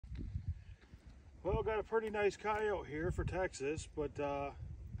Well, got a pretty nice coyote here for Texas, but the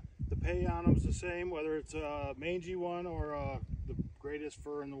pay on them's the same, whether it's a mangy one or the greatest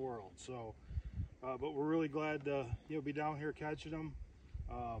fur in the world. So, but we're really glad to be down here catching them.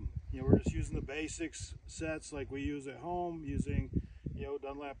 We're just using the basics sets like we use at home, using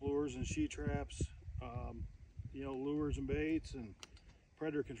Dunlap lures and sheet traps, lures and baits, and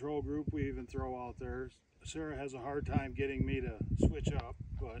predator control group we even throw out there. Sarah has a hard time getting me to switch up,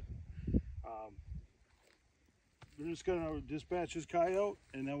 but we're just gonna dispatch this coyote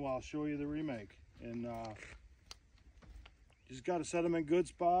and then I'll show you the remake. And just got to set them in good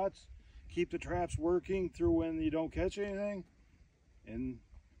spots, keep the traps working through when you don't catch anything, and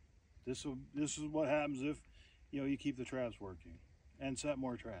this is what happens if you keep the traps working and set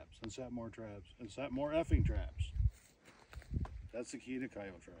more traps and set more traps and set more effing traps. That's the key to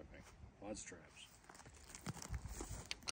coyote trapping. Lots of traps.